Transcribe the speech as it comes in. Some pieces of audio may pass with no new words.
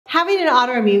Having an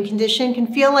autoimmune condition can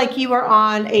feel like you are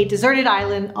on a deserted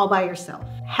island all by yourself.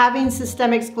 Having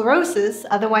systemic sclerosis,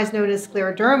 otherwise known as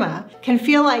scleroderma, can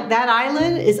feel like that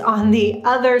island is on the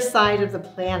other side of the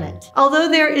planet. Although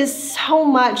there is so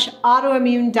much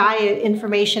autoimmune diet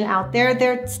information out there,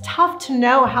 it's tough to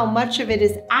know how much of it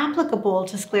is applicable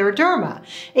to scleroderma,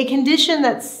 a condition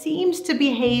that seems to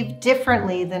behave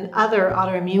differently than other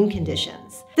autoimmune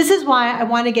conditions. This is why I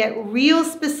want to get real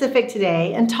specific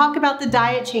today and talk about the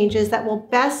diet changes that will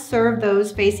best serve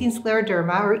those facing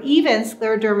scleroderma or even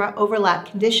scleroderma overlap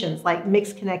conditions like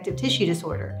mixed connective tissue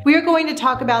disorder. We are going to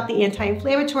talk about the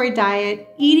anti-inflammatory diet,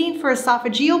 eating for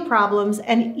esophageal problems,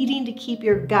 and eating to keep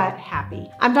your gut happy.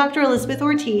 I'm Dr. Elizabeth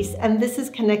Ortiz, and this is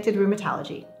Connected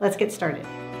Rheumatology. Let's get started.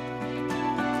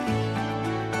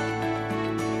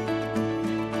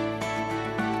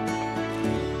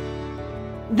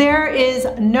 There is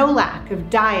no lack of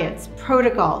diets,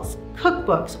 protocols,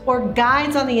 cookbooks, or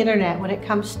guides on the internet when it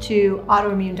comes to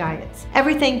autoimmune diets.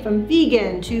 Everything from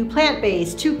vegan to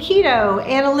plant-based to keto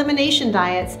and elimination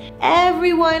diets,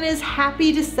 everyone is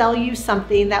happy to sell you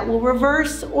something that will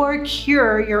reverse or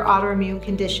cure your autoimmune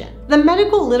condition. The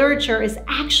medical literature is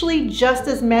actually just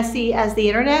as messy as the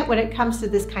internet when it comes to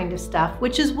this kind of stuff,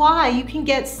 which is why you can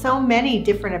get so many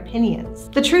different opinions.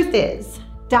 The truth is,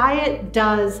 diet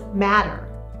does matter.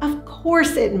 Of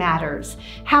course it matters.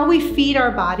 How we feed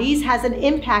our bodies has an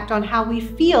impact on how we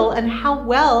feel and how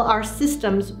well our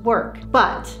systems work.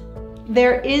 But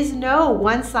there is no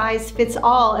one size fits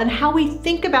all, and how we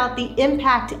think about the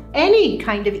impact any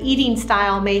kind of eating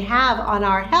style may have on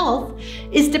our health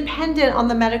is dependent on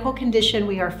the medical condition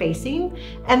we are facing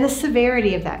and the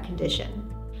severity of that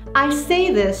condition. I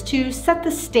say this to set the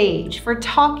stage for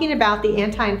talking about the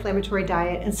anti-inflammatory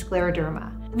diet and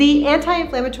scleroderma. The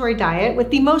anti-inflammatory diet, with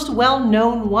the most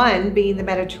well-known one being the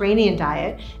Mediterranean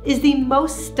diet, is the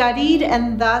most studied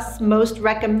and thus most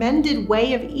recommended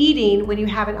way of eating when you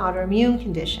have an autoimmune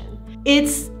condition.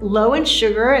 It's low in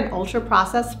sugar and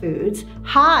ultra-processed foods,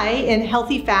 high in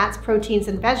healthy fats, proteins,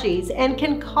 and veggies, and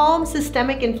can calm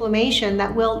systemic inflammation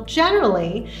that will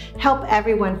generally help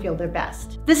everyone feel their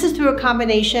best. This is through a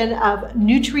combination of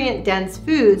nutrient-dense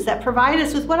foods that provide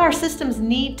us with what our systems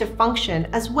need to function,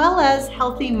 as well as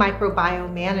healthy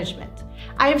microbiome management.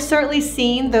 I have certainly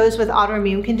seen those with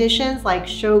autoimmune conditions like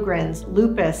Sjogren's,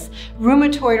 lupus,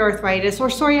 rheumatoid arthritis, or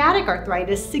psoriatic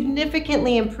arthritis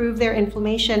significantly improve their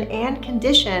inflammation and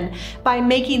condition by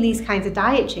making these kinds of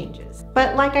diet changes.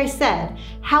 But like I said,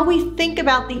 how we think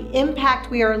about the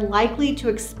impact we are likely to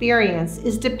experience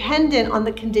is dependent on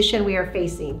the condition we are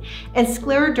facing, and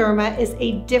scleroderma is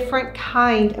a different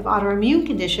kind of autoimmune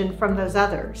condition from those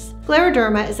others.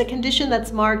 Scleroderma is a condition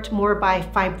that's marked more by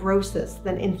fibrosis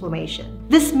than inflammation.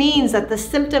 This means that the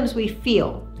symptoms we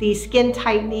feel, the skin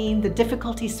tightening, the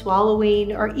difficulty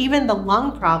swallowing, or even the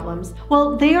lung problems,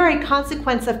 well, they are a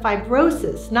consequence of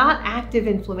fibrosis, not active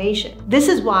inflammation. This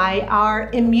is why our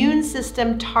immune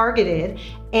system targeted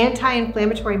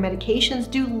anti-inflammatory medications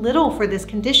do little for this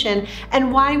condition,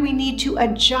 and why we need to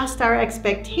adjust our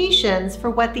expectations for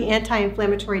what the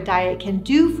anti-inflammatory diet can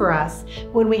do for us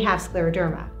when we have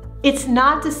scleroderma. It's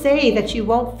not to say that you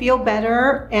won't feel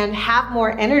better and have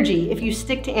more energy if you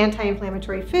stick to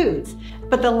anti-inflammatory foods,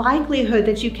 but the likelihood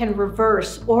that you can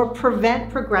reverse or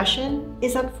prevent progression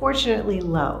is unfortunately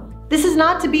low. This is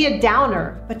not to be a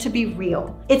downer, but to be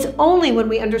real. It's only when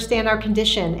we understand our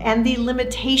condition and the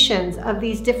limitations of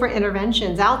these different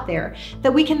interventions out there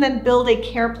that we can then build a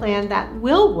care plan that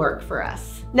will work for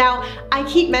us. Now, I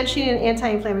keep mentioning an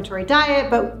anti-inflammatory diet,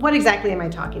 but what exactly am I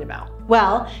talking about?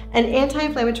 Well, an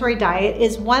anti-inflammatory diet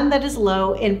is one that is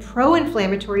low in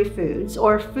pro-inflammatory foods,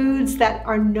 or foods that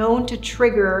are known to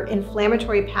trigger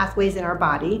inflammatory pathways in our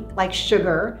body, like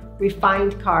sugar,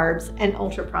 refined carbs, and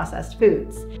ultra-processed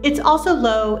foods. It's also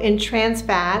low in trans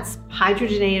fats,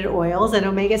 hydrogenated oils, and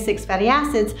omega-6 fatty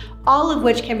acids, all of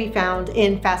which can be found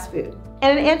in fast food.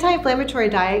 And an anti-inflammatory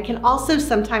diet can also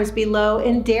sometimes be low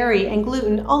in dairy and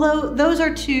gluten, although those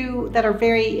are two that are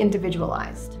very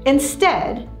individualized.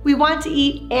 Instead, we want to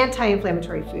eat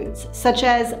anti-inflammatory foods, such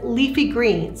as leafy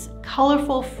greens,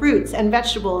 colorful fruits and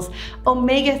vegetables,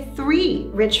 omega-3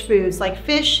 rich foods like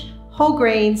fish, whole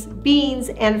grains, beans,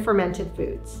 and fermented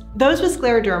foods. Those with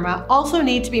scleroderma also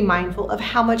need to be mindful of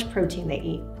how much protein they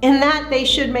eat, in that they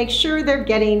should make sure they're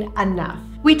getting enough.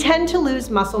 We tend to lose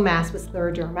muscle mass with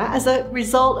scleroderma as a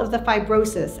result of the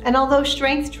fibrosis, and although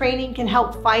strength training can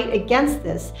help fight against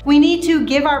this, we need to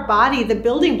give our body the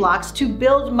building blocks to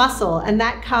build muscle, and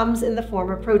that comes in the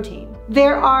form of protein.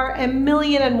 There are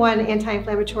 1,000,001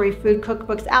 anti-inflammatory food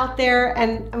cookbooks out there,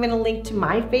 and I'm going to link to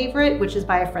my favorite, which is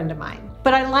by a friend of mine.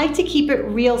 But I like to keep it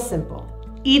real simple.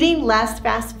 eating less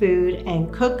fast food,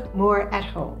 and cook more at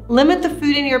home. Limit the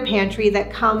food in your pantry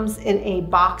that comes in a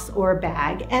box or a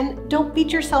bag, and don't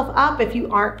beat yourself up if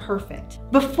you aren't perfect.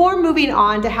 Before moving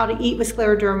on to how to eat with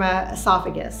scleroderma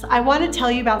esophagus, I want to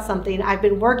tell you about something I've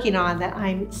been working on that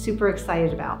I'm super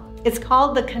excited about. It's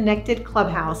called the Connected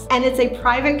Clubhouse, and it's a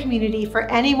private community for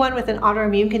anyone with an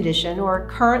autoimmune condition or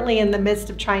currently in the midst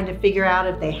of trying to figure out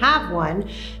if they have one,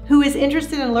 who is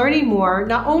interested in learning more,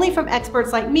 not only from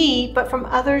experts like me, but from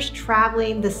others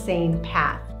traveling the same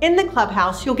path. In the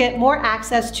Clubhouse, you'll get more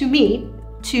access to me,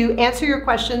 to answer your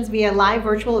questions via live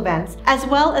virtual events, as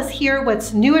well as hear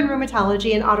what's new in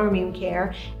rheumatology and autoimmune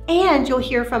care, and you'll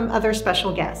hear from other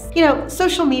special guests. You know,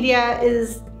 social media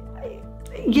is,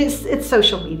 yes, it's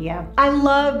social media. I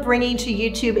love bringing to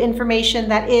YouTube information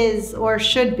that is, or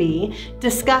should be,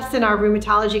 discussed in our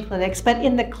rheumatology clinics, but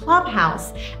in the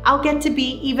Clubhouse, I'll get to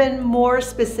be even more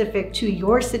specific to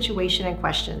your situation and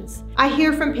questions. I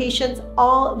hear from patients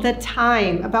all the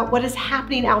time about what is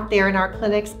happening out there in our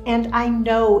clinics, and I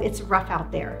know it's rough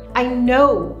out there. I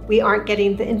know we aren't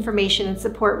getting the information and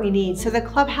support we need, so the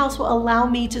Clubhouse will allow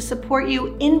me to support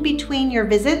you in between your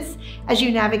visits as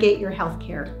you navigate your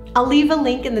healthcare. I'll leave a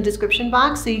link in the description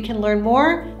box so you can learn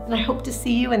more, and I hope to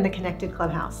see you in the Connected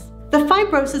Clubhouse. The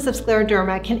fibrosis of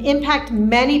scleroderma can impact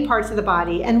many parts of the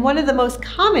body, and one of the most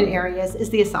common areas is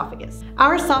the esophagus.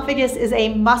 Our esophagus is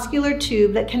a muscular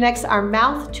tube that connects our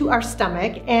mouth to our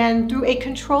stomach, and through a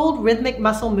controlled rhythmic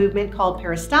muscle movement called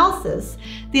peristalsis,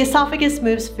 the esophagus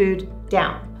moves food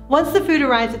down. Once the food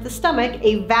arrives at the stomach,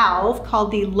 a valve called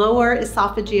the lower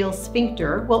esophageal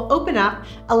sphincter will open up,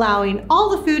 allowing all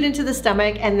the food into the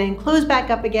stomach and then close back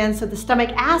up again so the stomach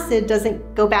acid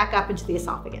doesn't go back up into the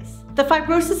esophagus. The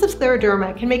fibrosis of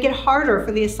scleroderma can make it harder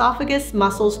for the esophagus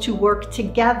muscles to work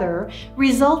together,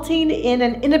 resulting in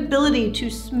an inability to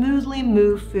smoothly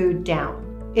move food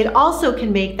down. It also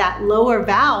can make that lower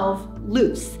valve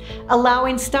loose,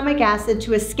 allowing stomach acid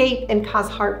to escape and cause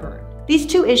heartburn. These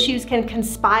two issues can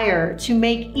conspire to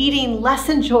make eating less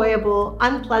enjoyable,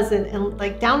 unpleasant,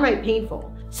 and downright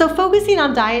painful. So focusing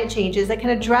on diet changes that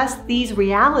can address these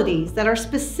realities that are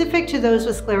specific to those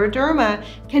with scleroderma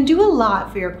can do a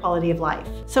lot for your quality of life.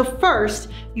 So first,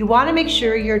 you want to make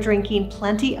sure you're drinking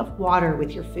plenty of water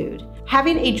with your food.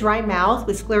 Having a dry mouth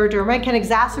with scleroderma can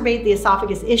exacerbate the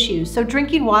esophagus issues, so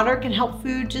drinking water can help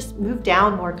food just move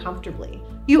down more comfortably.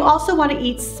 You also want to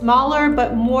eat smaller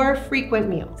but more frequent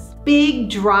meals. Big,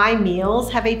 dry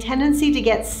meals have a tendency to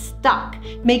get stuck,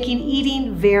 making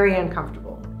eating very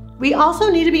uncomfortable. We also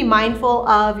need to be mindful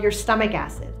of your stomach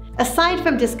acid. Aside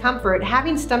from discomfort,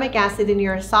 having stomach acid in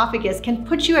your esophagus can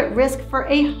put you at risk for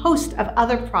a host of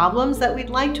other problems that we'd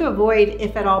like to avoid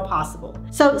if at all possible.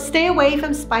 So stay away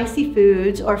from spicy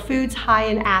foods or foods high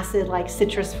in acid like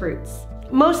citrus fruits.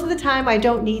 Most of the time, I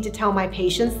don't need to tell my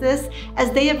patients this,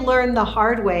 as they have learned the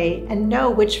hard way and know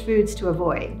which foods to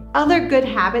avoid. Other good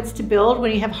habits to build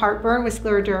when you have heartburn with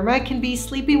scleroderma can be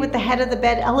sleeping with the head of the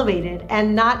bed elevated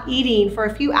and not eating for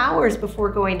a few hours before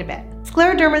going to bed.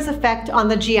 Scleroderma's effect on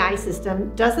the GI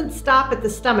system doesn't stop at the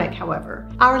stomach, however.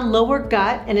 Our lower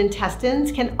gut and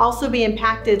intestines can also be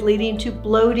impacted, leading to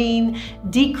bloating,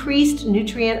 decreased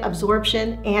nutrient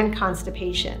absorption, and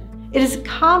constipation. It is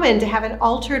common to have an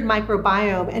altered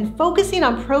microbiome, and focusing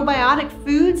on probiotic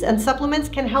foods and supplements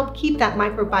can help keep that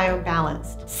microbiome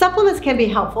balanced. Supplements can be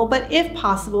helpful, but if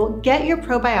possible, get your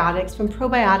probiotics from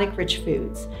probiotic-rich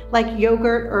foods, like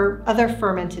yogurt or other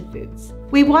fermented foods.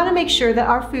 We want to make sure that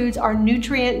our foods are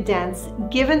nutrient-dense,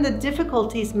 given the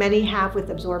difficulties many have with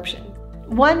absorption.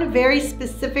 One very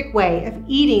specific way of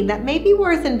eating that may be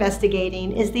worth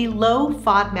investigating is the low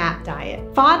FODMAP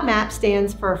diet. FODMAP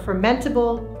stands for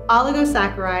fermentable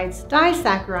oligosaccharides,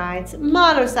 disaccharides,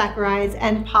 monosaccharides,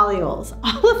 and polyols,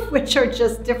 all of which are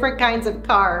just different kinds of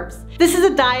carbs. This is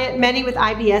a diet many with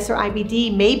IBS or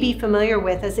IBD may be familiar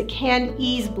with, as it can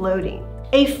ease bloating.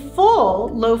 A full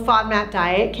low FODMAP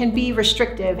diet can be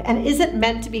restrictive and isn't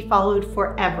meant to be followed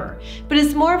forever, but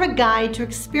is more of a guide to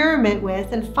experiment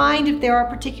with and find if there are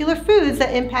particular foods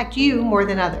that impact you more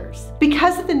than others.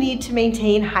 Because of the need to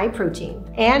maintain high protein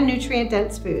and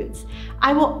nutrient-dense foods,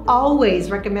 I will always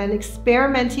recommend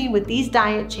experimenting with these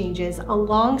diet changes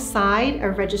alongside a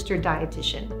registered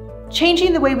dietitian.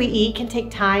 Changing the way we eat can take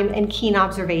time and keen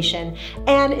observation,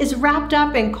 and is wrapped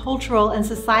up in cultural and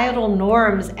societal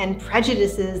norms and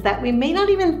prejudices that we may not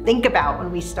even think about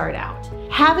when we start out.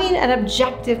 Having an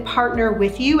objective partner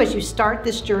with you as you start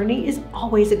this journey is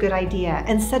always a good idea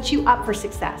and sets you up for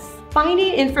success.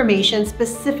 Finding information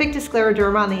specific to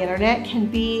scleroderma on the internet can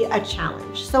be a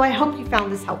challenge, so I hope you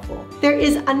found this helpful. There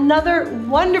is another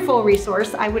wonderful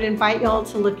resource I would invite y'all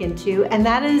to look into, and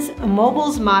that is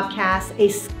Mobile's Mobcast, a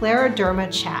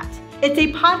Scleroderma chat. It's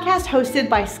a podcast hosted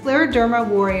by scleroderma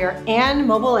warrior Anne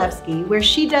Mobilevsky, where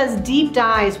she does deep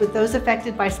dives with those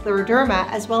affected by scleroderma,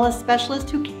 as well as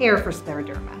specialists who care for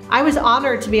scleroderma. I was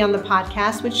honored to be on the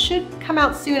podcast, which should come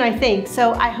out soon, I think,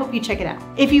 so I hope you check it out.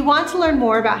 If you want to learn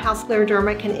more about how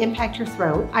scleroderma can impact your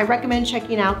throat, I recommend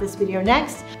checking out this video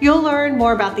next. You'll learn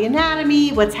more about the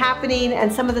anatomy, what's happening,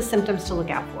 and some of the symptoms to look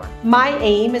out for. My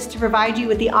aim is to provide you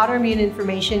with the autoimmune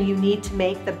information you need to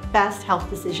make the best health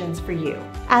decisions for you.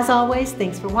 As always,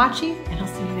 thanks for watching, and I'll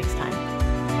see you next time.